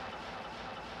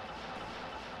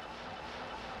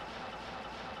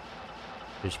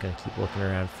 We're just going to keep looking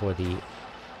around for the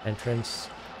entrance.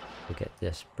 Look at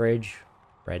this bridge.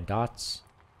 Red dots.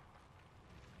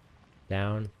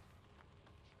 Down.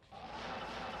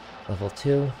 Level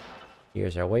 2.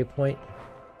 Here's our waypoint.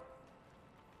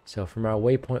 So from our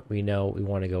waypoint, we know we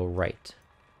want to go right.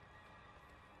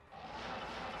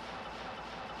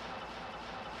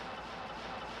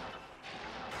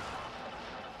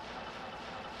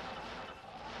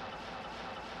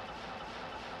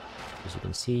 As you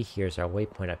can see, here's our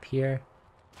waypoint up here,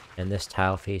 and this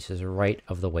tile faces right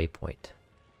of the waypoint.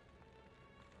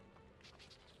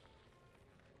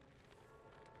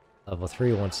 Level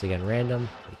 3, once again random.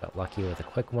 We got lucky with a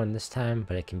quick one this time,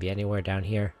 but it can be anywhere down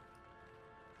here.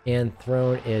 And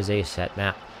throne is a set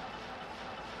map.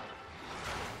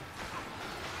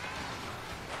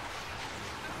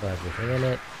 Throw everything in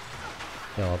it.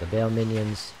 Kill all the Bale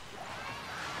minions.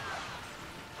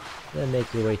 Then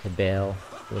make your way to Bale,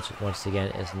 which once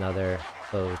again is another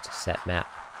closed set map.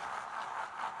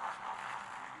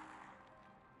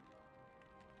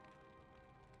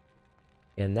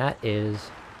 And that is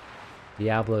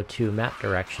Diablo 2 map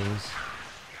directions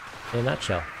in a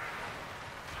nutshell.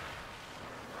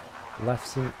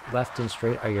 Left and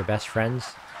straight are your best friends,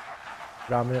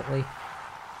 predominantly.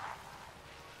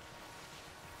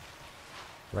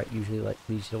 Right usually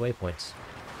leads to waypoints.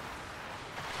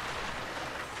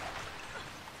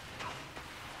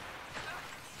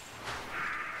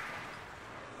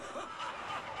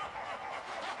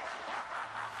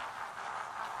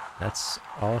 That's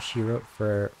all she wrote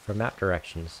for map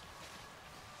directions.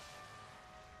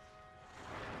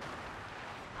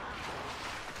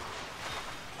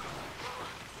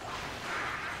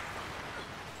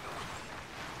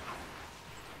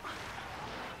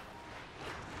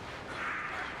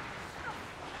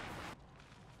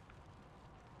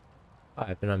 Oh,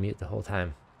 I've been on mute the whole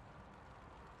time.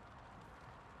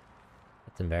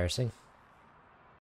 That's embarrassing.